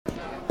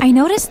I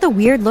noticed the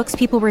weird looks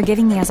people were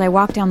giving me as I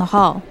walked down the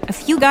hall. A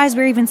few guys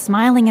were even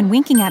smiling and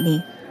winking at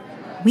me.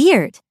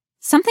 Weird.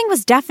 Something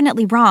was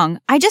definitely wrong.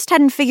 I just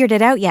hadn't figured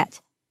it out yet.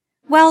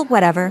 Well,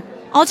 whatever.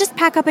 I'll just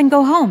pack up and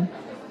go home.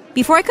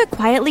 Before I could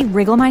quietly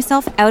wriggle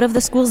myself out of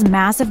the school's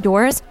massive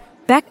doors,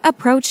 Beck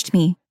approached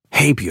me.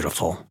 Hey,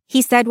 beautiful.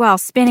 He said while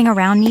spinning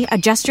around me, a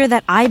gesture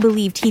that I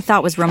believed he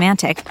thought was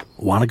romantic.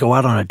 Want to go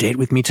out on a date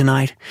with me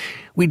tonight?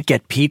 We'd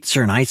get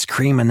pizza and ice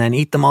cream and then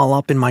eat them all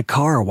up in my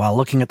car while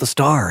looking at the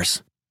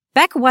stars.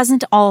 Beck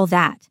wasn't all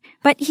that,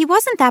 but he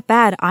wasn't that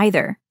bad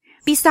either.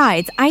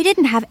 Besides, I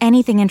didn't have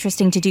anything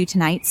interesting to do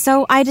tonight,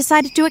 so I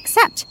decided to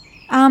accept.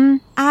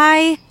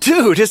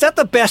 Dude, is that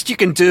the best you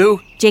can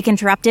do? Jake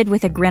interrupted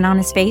with a grin on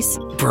his face.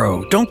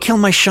 Bro, don't kill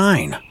my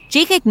shine.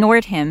 Jake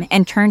ignored him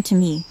and turned to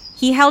me.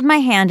 He held my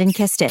hand and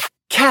kissed it.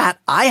 Kat,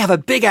 I have a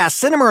big-ass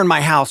cinema in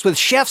my house with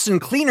chefs and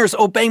cleaners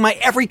obeying my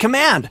every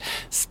command.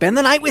 Spend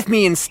the night with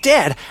me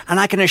instead, and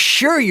I can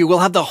assure you we'll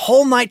have the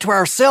whole night to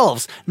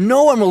ourselves.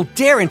 No one will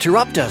dare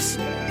interrupt us.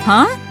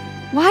 Huh?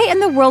 Why in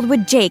the world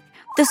would Jake,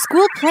 the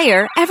school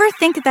player, ever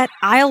think that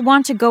I'll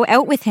want to go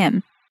out with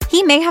him?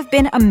 He may have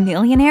been a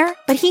millionaire,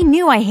 but he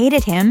knew I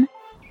hated him.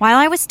 While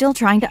I was still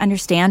trying to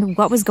understand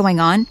what was going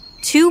on,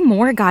 2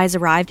 more guys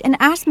arrived and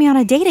asked me on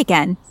a date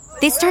again.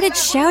 They started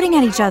shouting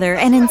at each other,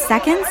 and in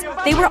seconds,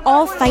 they were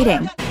all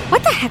fighting.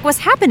 What the heck was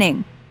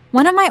happening?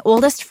 One of my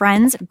oldest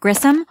friends,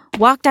 Grissom,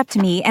 walked up to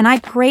me, and I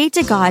prayed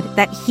to God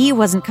that he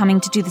wasn't coming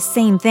to do the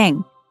same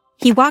thing.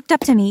 He walked up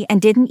to me and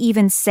didn't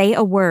even say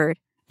a word.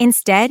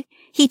 Instead,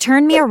 he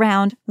turned me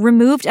around,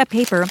 removed a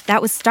paper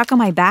that was stuck on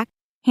my back,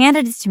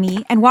 handed it to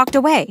me, and walked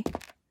away.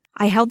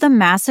 I held the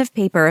massive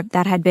paper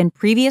that had been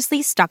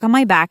previously stuck on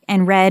my back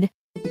and read,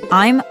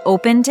 "I'm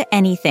open to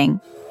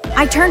anything."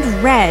 I turned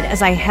red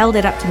as I held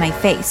it up to my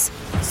face.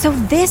 So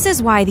this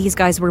is why these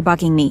guys were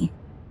bugging me.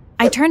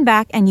 I turned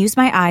back and used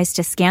my eyes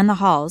to scan the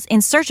halls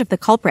in search of the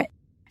culprit.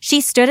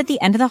 She stood at the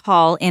end of the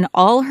hall in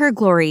all her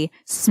glory,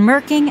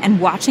 smirking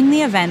and watching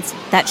the events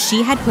that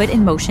she had put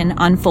in motion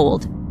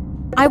unfold.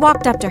 I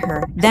walked up to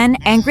her, then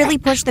angrily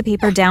pushed the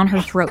paper down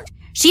her throat.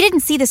 She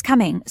didn't see this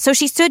coming, so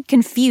she stood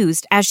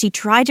confused as she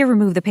tried to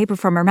remove the paper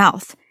from her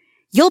mouth.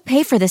 "You'll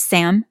pay for this,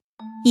 Sam."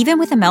 Even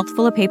with a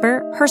mouthful of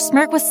paper, her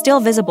smirk was still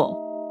visible.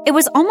 It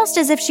was almost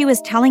as if she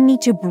was telling me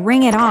to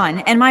bring it on,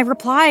 and my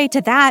reply to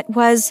that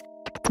was,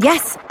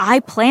 "Yes, I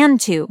plan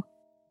to."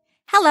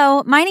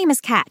 Hello, my name is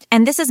Kat,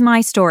 and this is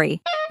my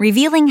story,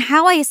 revealing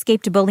how I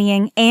escaped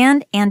bullying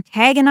and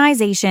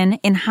antagonization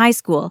in high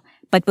school.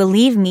 But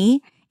believe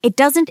me, it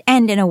doesn't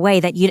end in a way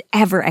that you'd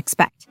ever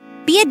expect.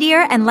 Be a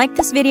dear and like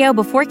this video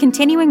before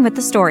continuing with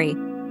the story.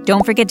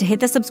 Don't forget to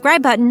hit the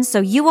subscribe button so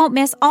you won't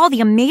miss all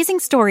the amazing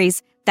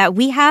stories that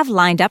we have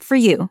lined up for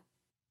you.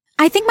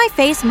 I think my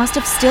face must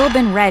have still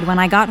been red when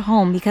I got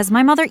home because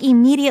my mother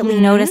immediately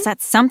noticed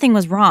that something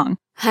was wrong.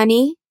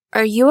 Honey,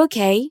 are you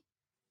okay?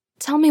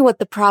 Tell me what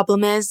the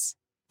problem is.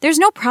 There's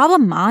no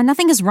problem, Ma.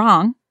 Nothing is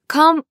wrong.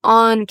 Come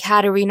on,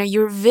 Katerina.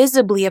 You're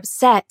visibly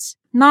upset.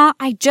 Ma,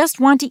 I just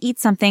want to eat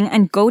something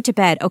and go to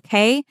bed,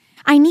 okay?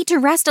 I need to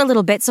rest a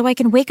little bit so I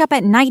can wake up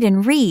at night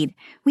and read.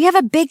 We have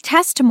a big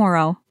test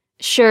tomorrow.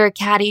 Sure,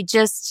 Catty.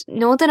 Just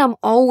know that I'm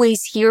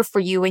always here for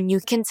you and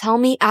you can tell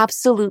me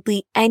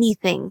absolutely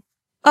anything.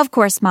 Of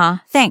course, Ma.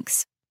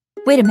 Thanks.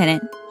 Wait a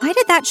minute. Why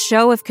did that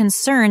show of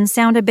concern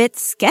sound a bit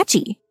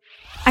sketchy?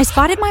 I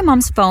spotted my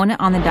mom's phone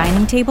on the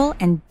dining table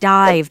and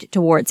dived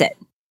towards it.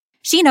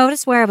 She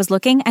noticed where I was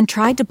looking and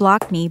tried to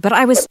block me, but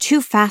I was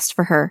too fast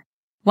for her.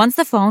 Once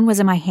the phone was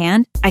in my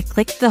hand, I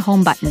clicked the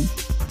home button.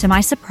 To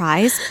my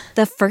surprise,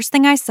 the first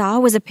thing I saw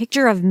was a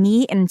picture of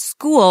me in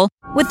school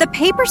with the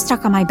paper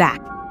stuck on my back.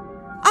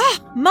 Ah,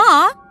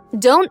 Ma!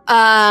 Don't,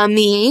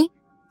 me.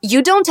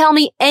 You don't tell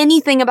me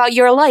anything about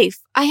your life.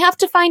 I have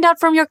to find out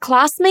from your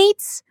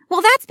classmates?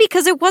 Well, that's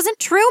because it wasn't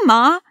true,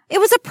 Ma. It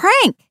was a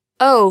prank.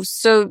 Oh,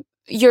 so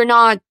you're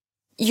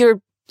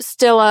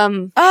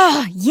still,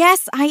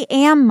 Yes, I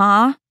am,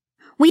 Ma.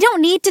 We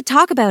don't need to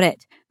talk about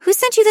it. Who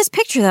sent you this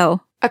picture,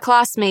 though? A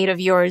classmate of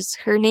yours.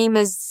 Her name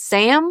is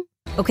Sam?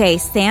 Okay,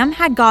 Sam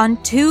had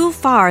gone too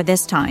far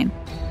this time.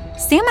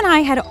 Sam and I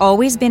had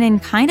always been in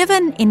kind of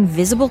an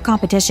invisible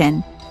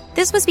competition.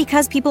 This was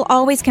because people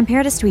always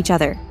compared us to each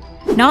other.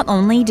 Not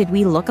only did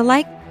we look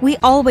alike, we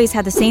always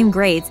had the same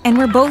grades and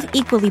were both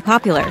equally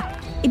popular.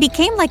 It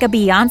became like a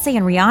Beyoncé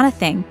and Rihanna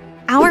thing.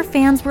 Our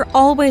fans were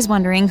always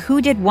wondering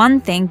who did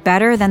one thing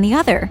better than the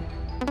other.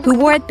 Who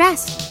wore it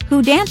best?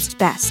 Who danced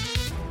best?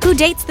 Who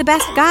dates the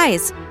best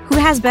guys? Who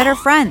has better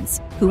friends?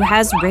 Who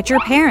has richer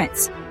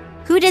parents?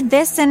 Who did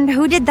this and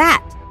who did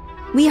that?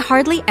 We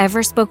hardly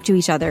ever spoke to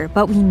each other,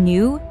 but we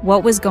knew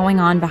what was going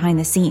on behind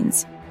the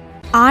scenes.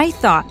 I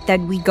thought that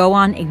we'd go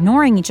on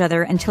ignoring each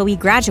other until we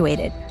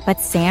graduated,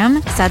 but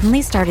Sam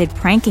suddenly started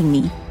pranking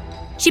me.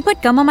 She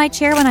put gum on my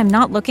chair when I'm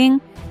not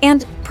looking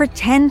and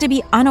pretend to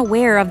be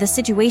unaware of the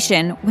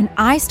situation when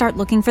I start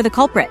looking for the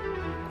culprit.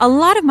 A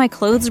lot of my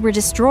clothes were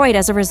destroyed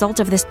as a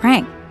result of this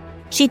prank.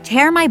 She'd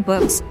tear my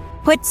books,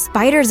 put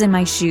spiders in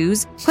my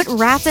shoes, put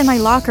rats in my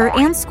locker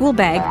and school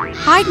bag,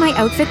 hide my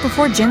outfit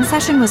before gym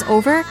session was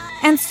over,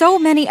 and so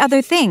many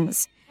other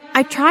things.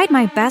 I tried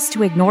my best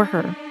to ignore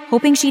her,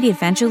 hoping she'd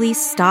eventually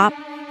stop,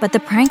 but the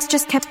pranks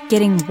just kept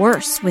getting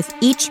worse with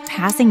each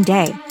passing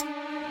day.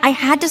 I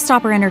had to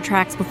stop her in her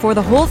tracks before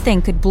the whole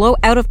thing could blow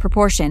out of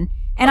proportion,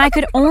 and I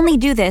could only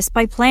do this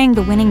by playing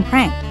the winning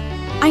prank.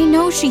 I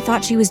know she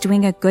thought she was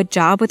doing a good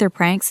job with her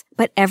pranks,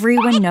 but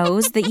everyone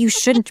knows that you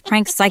shouldn't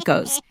prank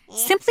psychos,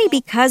 simply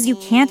because you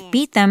can't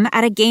beat them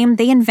at a game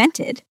they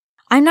invented.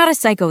 I'm not a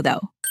psycho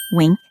though.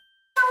 Wink.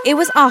 It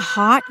was a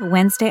hot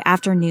Wednesday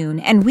afternoon,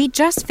 and we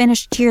just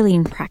finished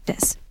cheerleading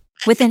practice.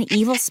 With an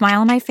evil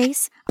smile on my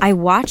face, I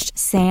watched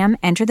Sam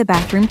enter the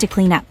bathroom to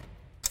clean up.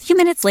 A few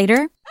minutes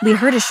later, we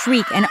heard a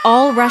shriek and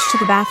all rushed to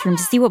the bathroom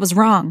to see what was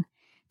wrong.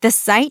 The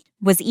sight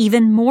was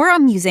even more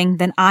amusing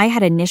than I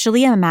had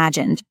initially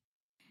imagined.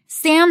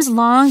 Sam's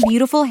long,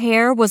 beautiful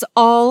hair was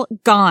all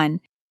gone.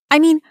 I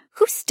mean,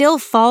 who still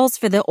falls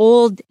for the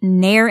old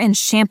Nair and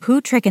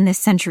shampoo trick in this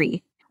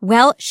century?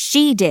 Well,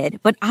 she did,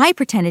 but I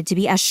pretended to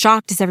be as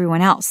shocked as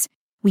everyone else.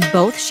 We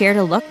both shared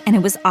a look, and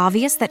it was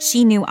obvious that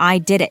she knew I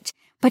did it,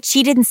 but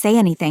she didn't say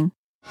anything.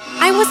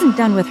 I wasn't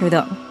done with her,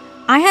 though.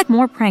 I had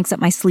more pranks up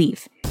my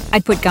sleeve.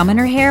 I'd put gum in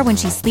her hair when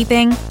she's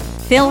sleeping,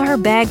 fill her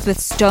bags with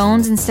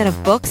stones instead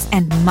of books,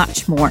 and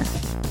much more.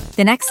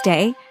 The next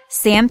day,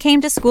 Sam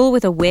came to school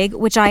with a wig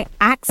which I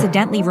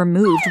accidentally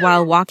removed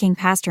while walking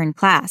past her in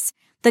class.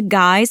 The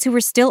guys who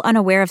were still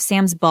unaware of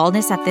Sam's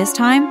baldness at this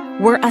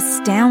time were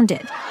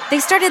astounded. They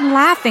started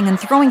laughing and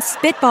throwing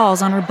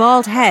spitballs on her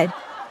bald head,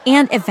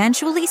 and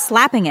eventually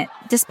slapping it,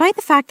 despite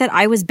the fact that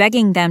I was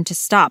begging them to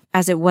stop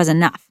as it was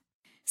enough.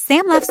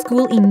 Sam left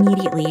school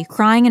immediately,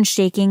 crying and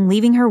shaking,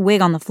 leaving her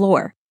wig on the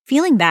floor.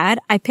 Feeling bad,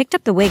 I picked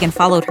up the wig and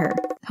followed her,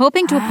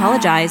 hoping to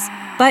apologize,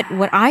 but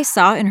what I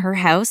saw in her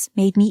house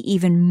made me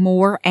even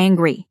more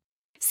angry.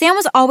 Sam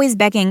was always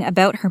begging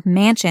about her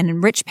mansion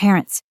and rich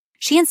parents.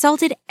 She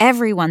insulted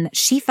everyone that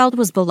she felt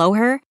was below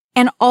her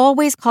and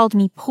always called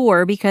me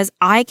poor because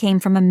I came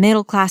from a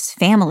middle-class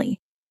family.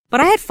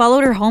 But I had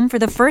followed her home for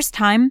the first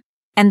time,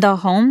 and the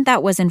home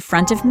that was in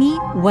front of me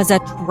was a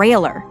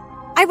trailer.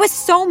 I was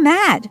so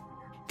mad.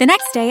 The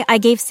next day, I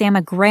gave Sam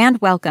a grand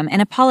welcome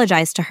and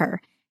apologized to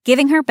her,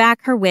 giving her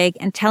back her wig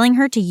and telling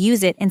her to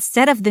use it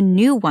instead of the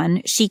new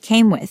one she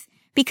came with,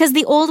 because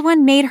the old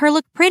one made her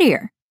look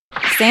prettier.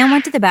 Sam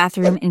went to the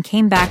bathroom and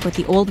came back with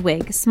the old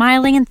wig,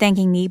 smiling and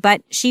thanking me,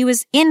 but she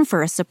was in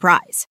for a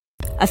surprise.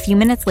 A few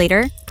minutes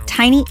later,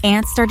 tiny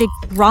ants started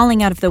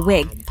crawling out of the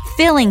wig,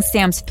 filling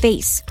Sam's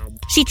face.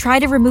 She tried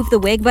to remove the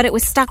wig, but it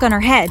was stuck on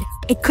her head.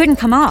 It couldn't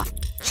come off.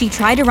 She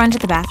tried to run to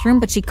the bathroom,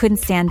 but she couldn't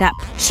stand up.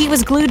 She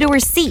was glued to her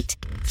seat.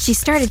 She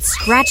started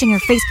scratching her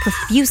face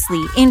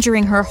profusely,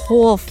 injuring her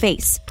whole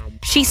face.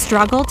 She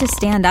struggled to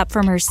stand up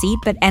from her seat,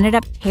 but ended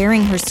up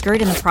tearing her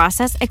skirt in the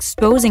process,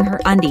 exposing her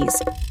undies.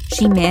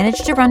 She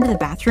managed to run to the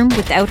bathroom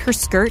without her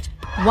skirt,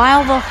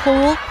 while the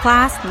whole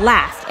class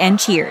laughed and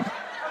cheered.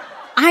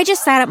 I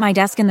just sat at my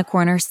desk in the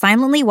corner,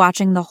 silently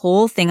watching the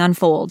whole thing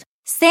unfold.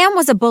 Sam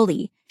was a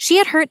bully. She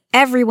had hurt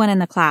everyone in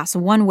the class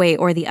one way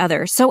or the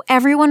other, so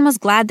everyone was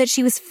glad that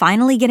she was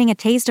finally getting a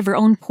taste of her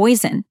own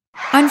poison.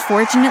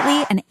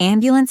 Unfortunately, an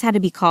ambulance had to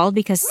be called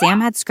because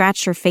Sam had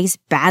scratched her face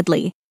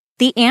badly.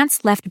 The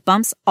ants left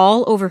bumps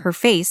all over her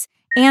face,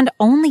 and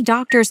only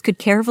doctors could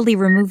carefully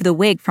remove the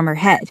wig from her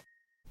head.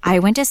 I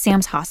went to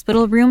Sam's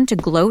hospital room to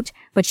gloat,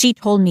 but she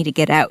told me to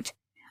get out.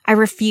 I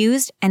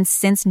refused, and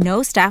since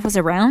no staff was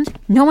around,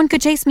 no one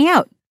could chase me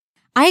out.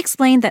 I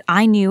explained that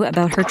I knew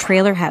about her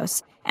trailer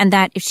house, and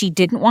that if she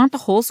didn't want the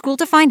whole school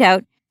to find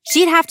out,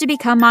 she'd have to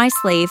become my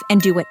slave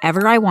and do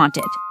whatever I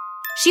wanted.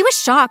 She was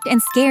shocked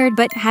and scared,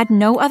 but had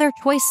no other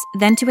choice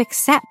than to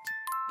accept.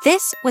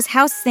 This was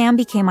how Sam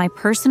became my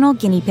personal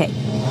guinea pig.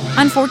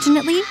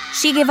 Unfortunately,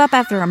 she gave up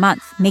after a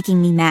month,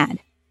 making me mad.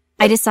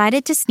 I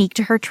decided to sneak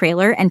to her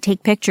trailer and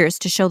take pictures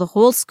to show the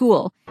whole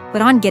school,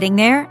 but on getting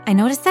there, I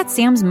noticed that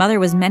Sam's mother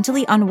was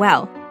mentally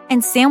unwell,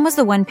 and Sam was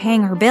the one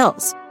paying her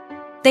bills.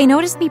 They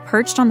noticed me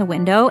perched on the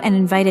window and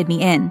invited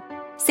me in.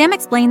 Sam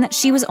explained that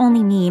she was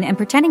only mean and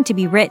pretending to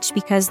be rich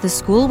because the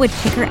school would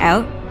kick her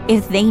out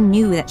if they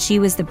knew that she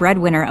was the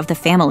breadwinner of the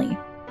family.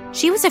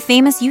 She was a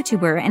famous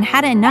YouTuber and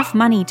had enough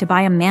money to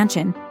buy a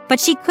mansion, but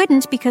she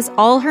couldn't because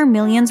all her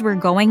millions were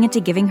going into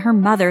giving her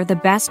mother the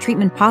best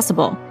treatment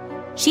possible.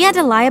 She had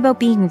to lie about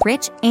being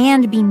rich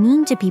and be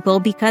mean to people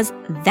because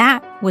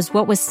that was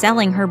what was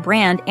selling her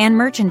brand and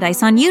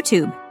merchandise on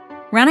YouTube.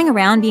 Running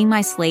around being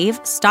my slave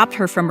stopped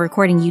her from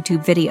recording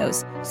YouTube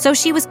videos, so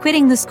she was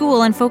quitting the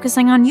school and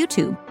focusing on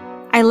YouTube.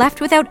 I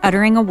left without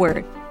uttering a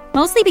word,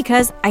 mostly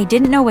because I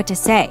didn't know what to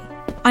say.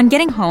 On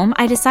getting home,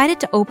 I decided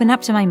to open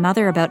up to my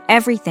mother about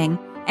everything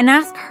and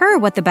ask her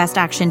what the best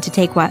action to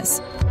take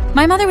was.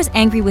 My mother was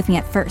angry with me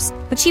at first,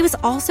 but she was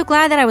also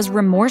glad that I was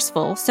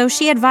remorseful, so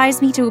she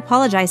advised me to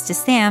apologize to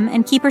Sam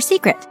and keep her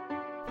secret.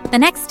 The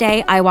next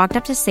day, I walked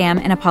up to Sam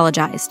and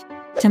apologized.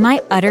 To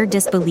my utter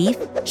disbelief,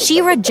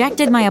 she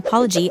rejected my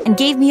apology and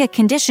gave me a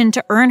condition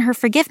to earn her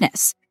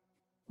forgiveness.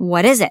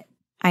 "What is it?"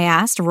 I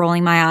asked,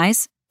 rolling my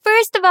eyes.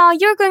 First of all,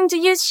 you're going to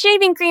use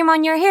shaving cream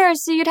on your hair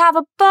so you'd have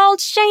a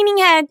bald, shining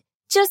head,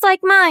 just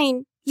like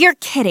mine. You're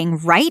kidding,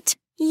 right?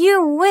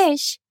 You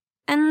wish.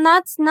 And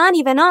that's not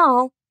even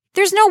all.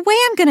 There's no way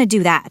I'm gonna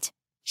do that.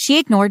 She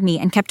ignored me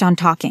and kept on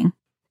talking.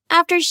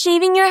 After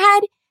shaving your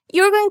head,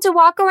 you're going to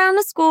walk around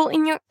the school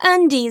in your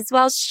undies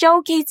while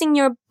showcasing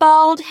your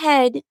bald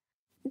head.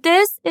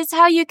 This is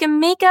how you can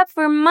make up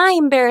for my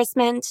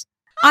embarrassment.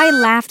 I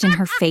laughed in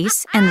her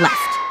face and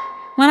left.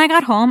 When I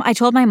got home, I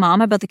told my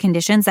mom about the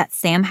conditions that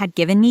Sam had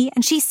given me,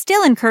 and she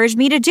still encouraged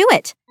me to do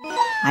it.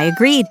 I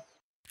agreed.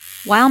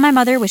 While my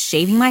mother was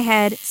shaving my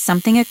head,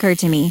 something occurred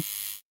to me.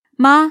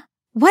 Ma,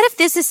 what if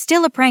this is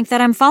still a prank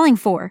that I'm falling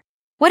for?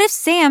 What if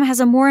Sam has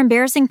a more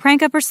embarrassing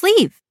prank up her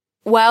sleeve?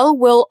 Well,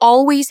 we'll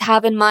always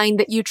have in mind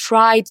that you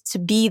tried to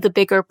be the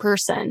bigger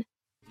person.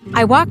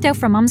 I walked out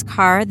from Mom's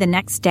car the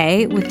next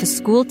day with the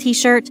school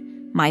t-shirt,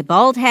 my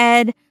bald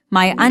head,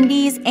 my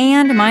undies,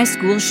 and my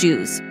school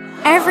shoes.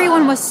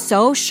 Everyone was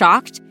so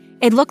shocked,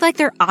 it looked like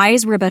their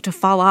eyes were about to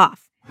fall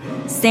off.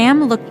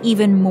 Sam looked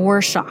even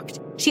more shocked.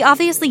 She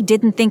obviously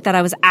didn't think that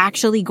I was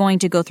actually going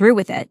to go through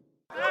with it.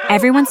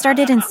 Everyone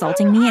started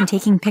insulting me and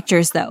taking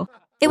pictures, though.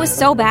 It was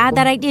so bad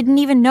that I didn't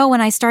even know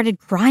when I started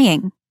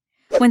crying.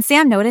 When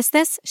Sam noticed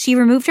this, she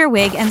removed her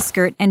wig and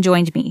skirt and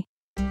joined me.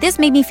 This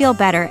made me feel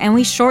better, and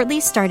we shortly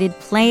started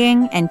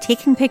playing and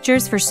taking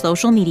pictures for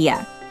social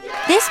media.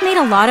 This made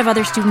a lot of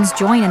other students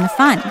join in the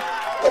fun.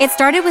 It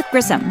started with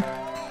Grissom.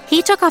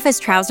 He took off his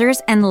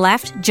trousers and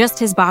left just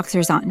his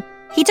boxers on.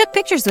 He took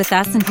pictures with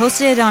us and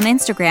posted it on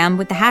Instagram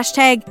with the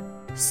hashtag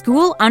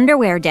School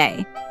Underwear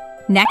Day.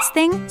 Next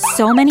thing,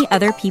 so many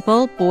other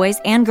people, boys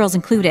and girls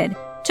included,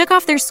 took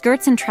off their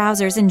skirts and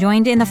trousers and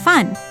joined in the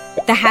fun.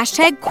 The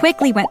hashtag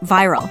quickly went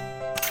viral.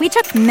 We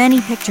took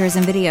many pictures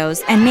and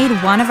videos and made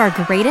one of our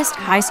greatest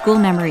high school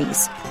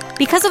memories.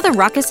 Because of the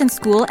ruckus in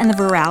school and the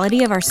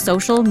virality of our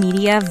social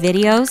media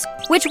videos,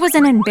 which was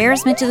an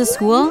embarrassment to the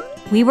school,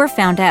 we were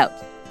found out.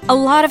 A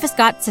lot of us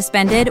got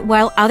suspended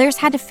while others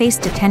had to face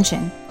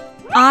detention.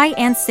 I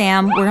and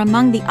Sam were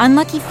among the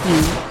unlucky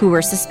few who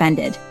were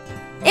suspended.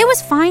 It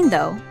was fine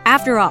though.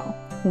 After all,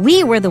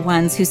 we were the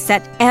ones who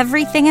set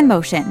everything in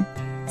motion.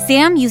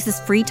 Sam used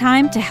this free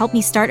time to help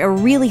me start a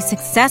really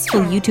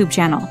successful YouTube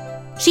channel.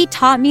 She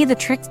taught me the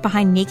tricks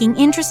behind making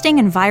interesting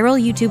and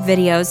viral YouTube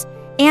videos,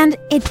 and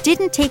it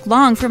didn't take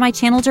long for my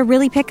channel to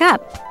really pick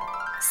up.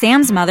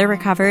 Sam's mother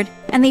recovered,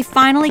 and they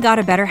finally got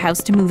a better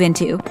house to move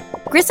into.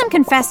 Grissom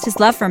confessed his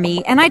love for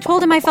me, and I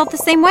told him I felt the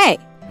same way.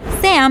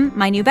 Sam,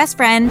 my new best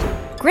friend,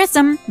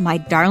 Grissom, my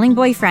darling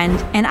boyfriend,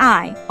 and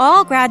I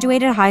all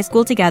graduated high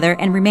school together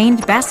and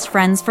remained best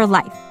friends for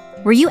life.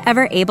 Were you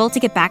ever able to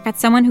get back at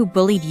someone who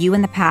bullied you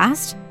in the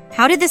past?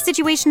 How did this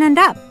situation end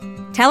up?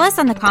 Tell us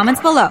in the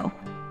comments below.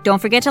 Don't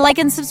forget to like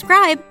and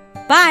subscribe.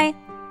 Bye!